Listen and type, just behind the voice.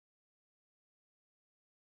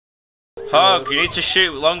Hog, you need to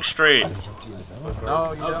shoot long straight.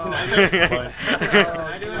 No, you don't.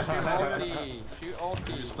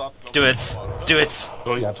 Do it. Do it.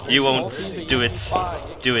 You won't. Do it.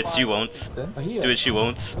 Do it. You won't. Do it. You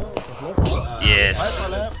won't. Yes.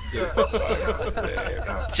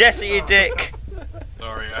 Jesse, you dick.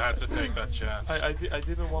 Sorry, I had to take that chance. I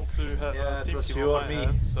didn't want to have a team kill you on and my me.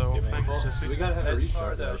 hand, so thanks, Jesse. We gotta have a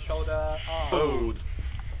restart though. Shoulder. Food.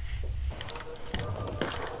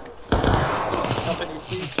 Company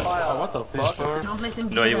ceasefire. Oh, what the fuck? Don't let them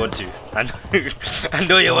No, you want to. I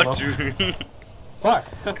know you want to. Fuck.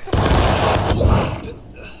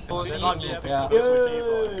 Yeah.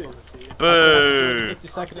 Boo.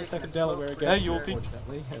 52nd Delaware against Hey, you ulti.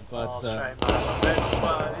 unfortunately, but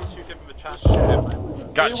Well, at least you give him a chance to shoot him.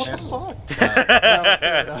 Gotcha.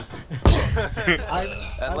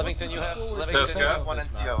 At Livingston, you have Let's Livingston, you go. have one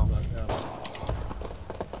NCO.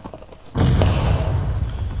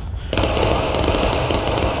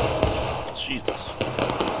 Jesus.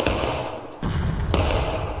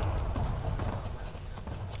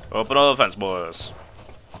 Open all the fence, boys.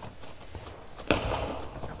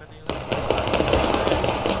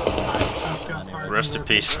 Rest in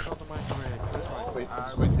peace.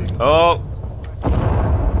 Oh!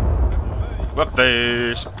 What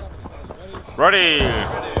face? Ready!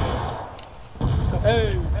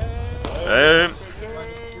 hey, Aim!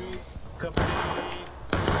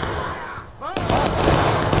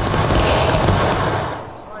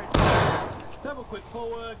 double quick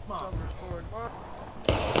forward, mark.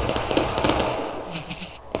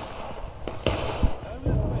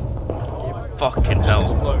 Fucking hell.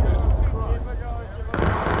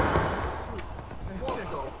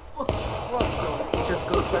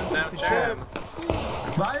 Now jam.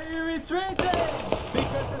 Why are you retreating?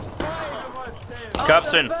 Because it's flying on my stand.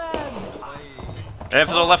 Captain! Aim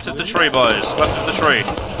for the left of the tree, boys. Left of the tree.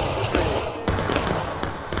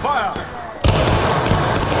 Fire!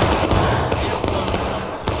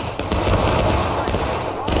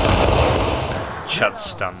 Chad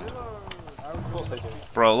stand.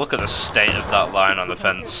 Bro, look at the state of that line on the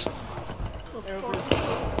fence.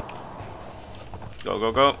 Go,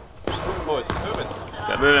 go, go. Boys, move it.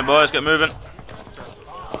 Get moving, boys, get moving.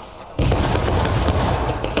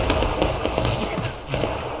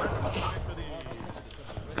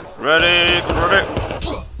 Ready, get ready.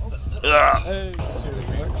 Ugh. Hey,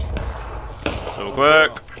 So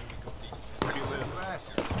quick.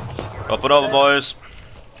 Up and over, boys.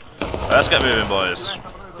 Let's get moving, boys.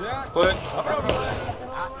 Quick.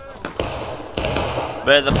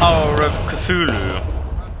 May the power of Cthulhu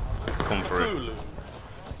come through.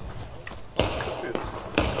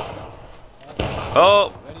 Oh,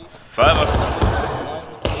 five.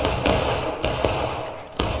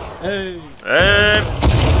 hey, Aim.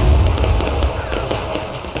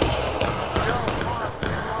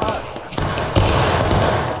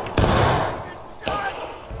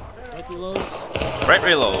 Right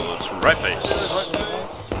reloads, right face.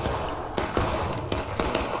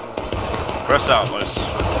 Press out, boys.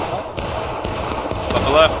 Left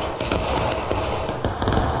to left.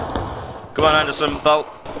 Come on, Anderson, belt.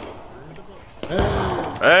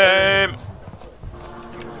 Aim.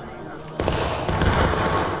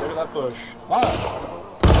 look at that push.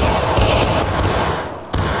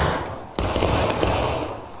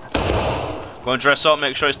 Go and dress up,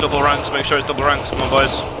 make sure it's double ranks, make sure it's double ranks. Come on,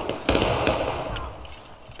 boys.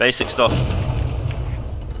 Basic stuff.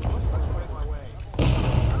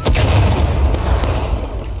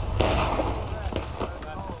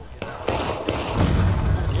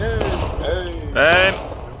 Aim.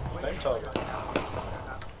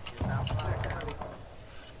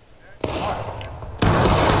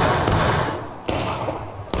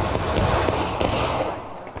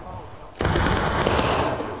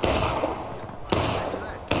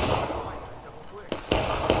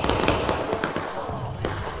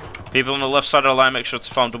 People on the left side of the line, make sure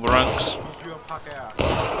to form double ranks.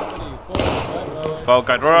 Fall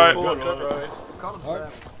guide right.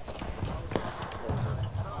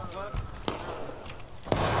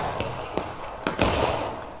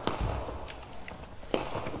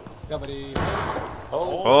 Company.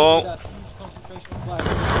 Oh.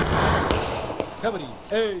 Company.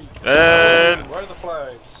 Hey. Aim. Where are the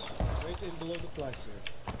flags? Right in below the flag,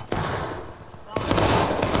 sir.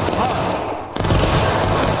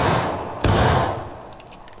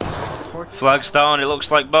 Flags down, it looks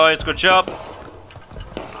like, boys. Good job.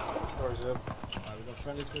 Alright, we got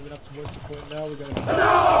friendlies moving up towards the point now. We're gonna move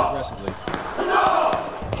aggressively.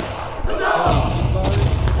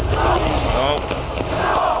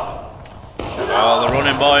 Oh, they're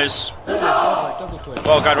running, boys. Double quick.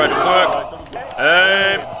 Fall guide ready to work.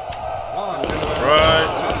 Aim.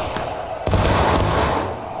 Right.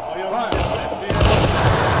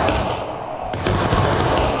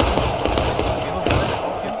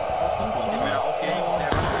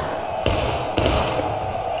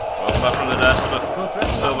 Welcome back from the desk, but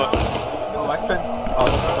Silver. Oh, ik ben... Oh,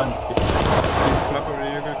 die knappen we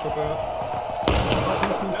hier kloppen.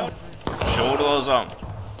 Shoulders on.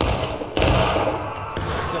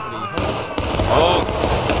 Oh.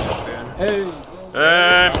 Hey!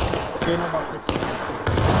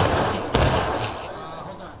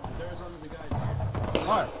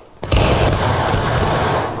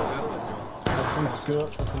 Dat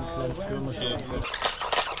is een klein skirmish. Ja.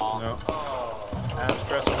 And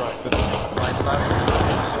stress right.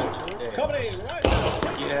 Company, right!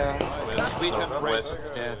 Yeah. Sweet and west.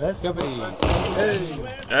 Yeah. West? Company.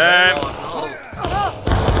 Hey!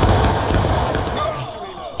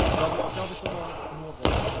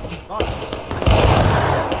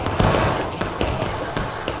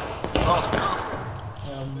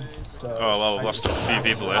 Oh well, we've lost a few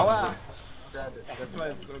people there.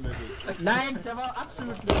 Nein, der war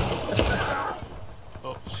absolut nicht.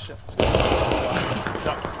 Oh shit.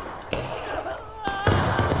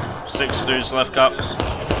 6 dudes left, Cap.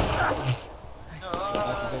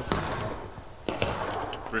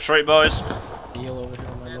 Retreat, boys. Heal over here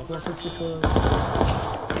on my local 61st.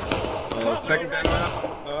 Second down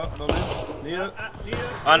up. No miss. Near.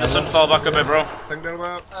 Anderson, fall back a bit, bro. Second down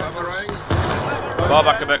up. Right. Fall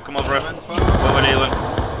back a bit, come over here. Where we're kneeling.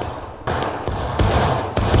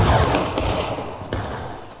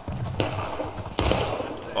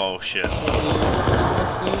 Oh shit.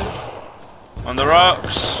 On the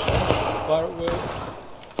rocks. Far away.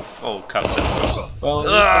 Oh, Captain. Well, it's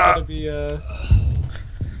gonna be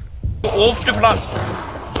Off the flat.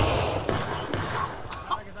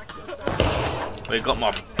 They got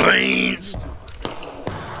my brains.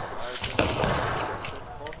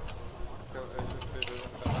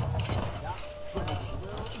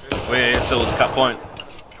 Wait until the cap point.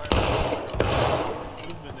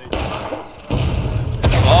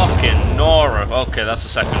 Fucking Nora. Okay, that's the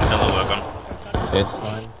second pillar we're gone. It's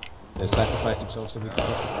fine. They sacrificed themselves so we can get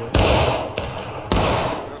the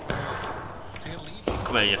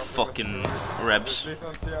Come here, you fucking rebs.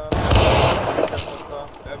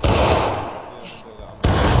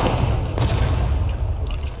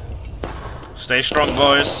 Stay strong,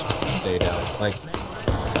 boys. Stay down. Like,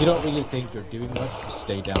 you don't really think you're doing much, just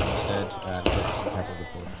stay down instead and focus on cap of the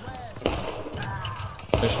board.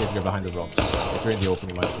 Especially if you're behind the rocks. If you're in the open,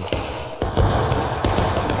 you might push.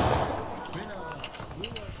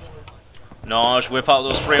 No, just whip out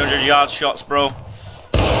those 300-yard shots, bro.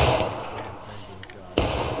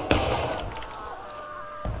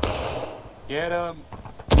 Get him.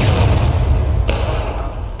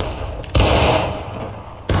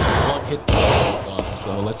 One hit,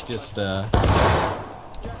 so let's just have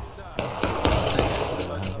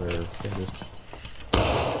her fingers.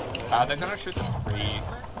 They're gonna shoot the 3.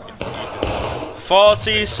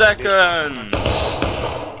 40 seconds.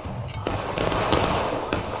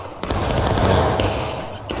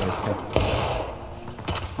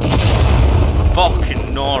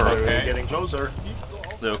 Fucking Nora. Okay. Getting closer.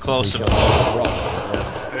 They were closer. Yeah.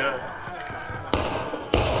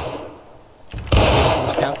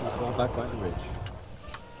 Fall back by the ridge.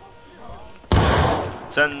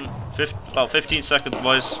 10, 15, about 15 seconds,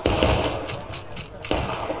 boys.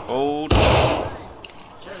 Hold. Hey,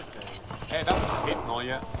 that was a hit, no,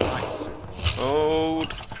 yeah. Nice.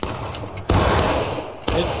 Hold.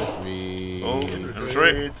 Infantry. Hold.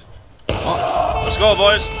 Retreat. Let's go,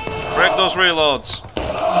 boys. Break those reloads.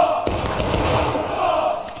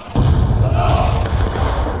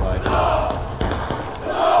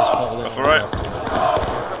 Go for it.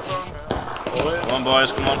 Come on,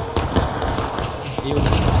 boys, come on.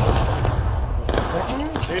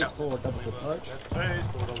 Phase forward, double quick march. Phase,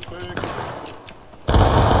 go double quick.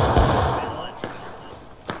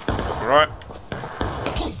 Go for it.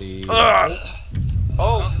 The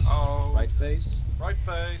Oh. right face. Right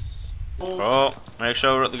face. Oh, make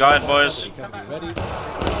sure we're at the guide, boys. Can be ready.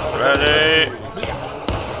 Ready.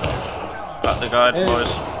 At the guide, boys.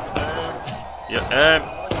 Yeah, aim.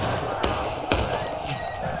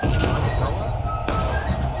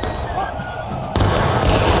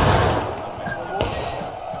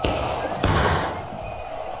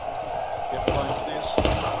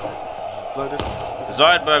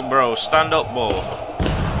 Zoidberg, bro, stand up, bro.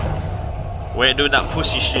 We ain't doing that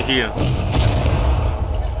pussy shit here.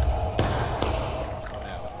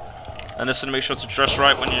 Anderson, make sure to dress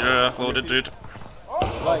right when you're loaded, dude.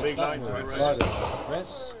 Right, Big line to the backward. right.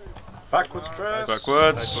 Press. Backwards dress.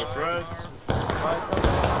 Backwards. Press.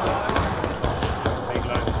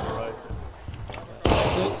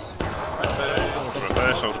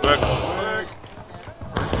 So quick.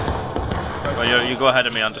 Well, you go ahead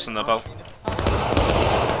of me, Anderson, though, pal.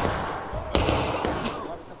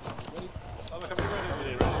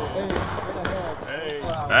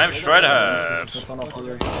 I'm straight ahead.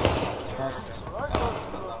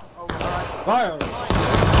 Fire!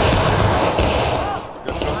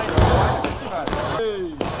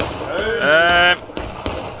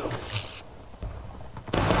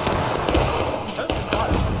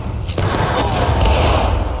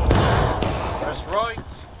 That's right.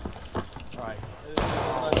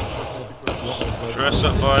 Dress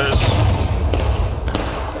up, boys.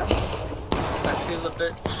 I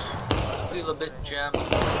feel a bit jammed.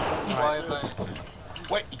 Why am I?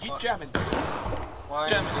 Wait, you jamming? Why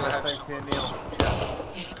do I have so much jam?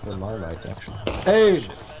 For my right, actually. Hey!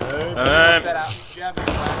 That out. Jamming.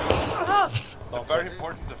 A very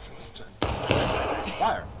important difference.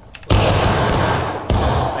 Fire!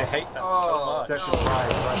 I hate that Oh, so much. no.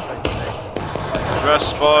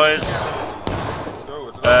 Dress, boys.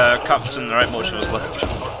 Captain, the right motion was left.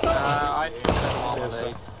 I need some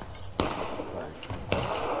marmalade.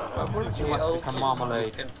 The old Some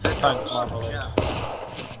marmalade. can pick up some jam.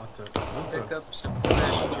 Pick up some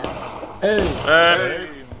fresh jam. Hey! Fire!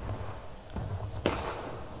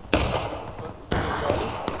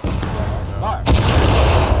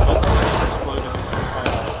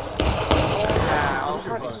 I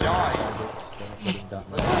already died.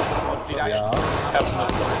 Did I?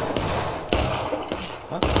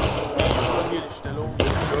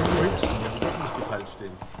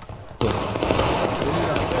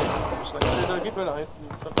 Da geht mir da hinten.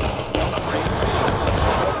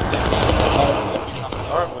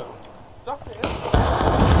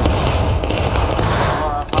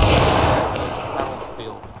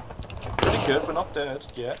 Pretty good, we're not dead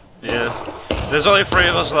yet. Yeah. There's only 3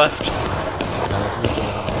 of us left.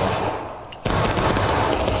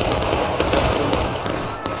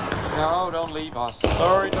 No, don't leave us.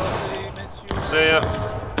 Sorry, don't leave, it's you. See ya.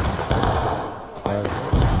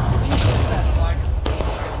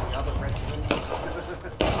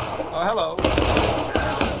 Oh, hello.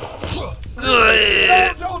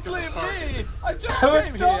 Ugh. Don't leave me! I just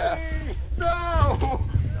came here! No!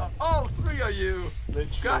 All 3 of you!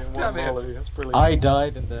 God damn it! That's brilliant. I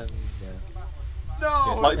died and then...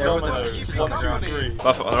 No! Like There was dominoes, a 1, 2, company. 3.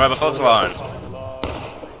 Buff on the right before the line.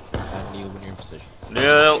 And kneel when you're in position.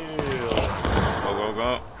 Kneel. Go, go,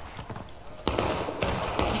 go.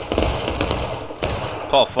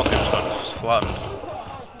 Poor fucker just got flattened.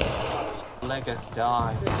 Leg has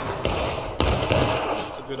died.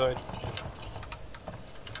 That's a good idea.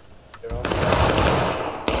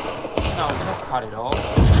 No, don't cut it off.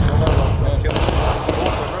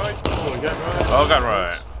 Oh, got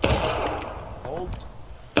right. Hold.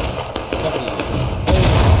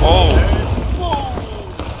 Oh!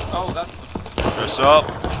 Oh, that's... Dress up.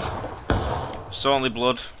 It's only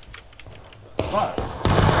blood. Fire!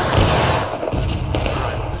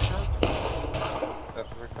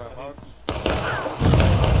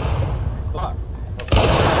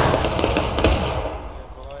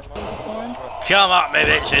 Come at me,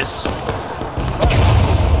 bitches!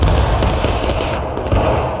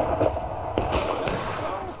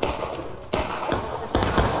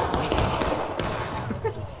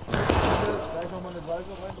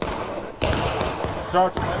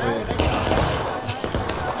 Charge!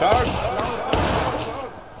 Charge!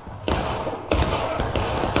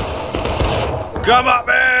 Come at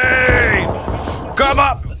me! Come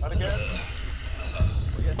up!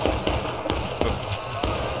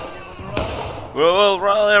 We'll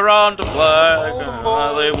rally around the flag and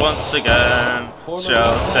rally once again,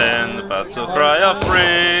 shouting the battle cry of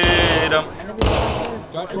freedom.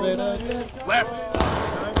 Left!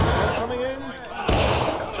 Coming in!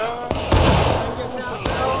 Charge!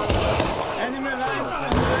 Enemy line!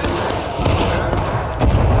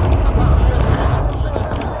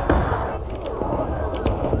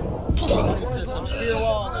 Spear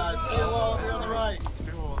wall, guys. Spear wall over on the right.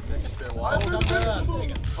 Spear wall. Hold up there.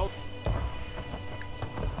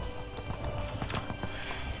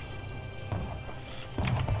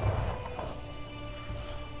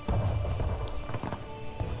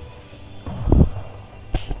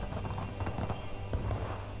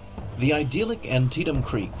 The idyllic Antietam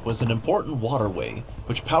Creek was an important waterway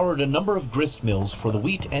which powered a number of grist mills for the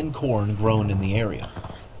wheat and corn grown in the area.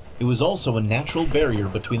 It was also a natural barrier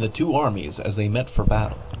between the two armies as they met for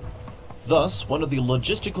battle. Thus, one of the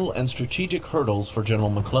logistical and strategic hurdles for General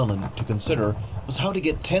McClellan to consider was how to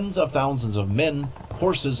get tens of thousands of men,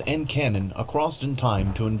 horses, and cannon across in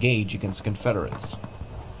time to engage against Confederates.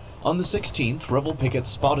 On the 16th, rebel pickets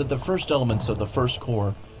spotted the first elements of the 1st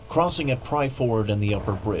Corps crossing at Pry Ford and the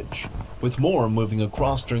Upper Bridge, with more moving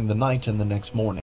across during the night and the next morning.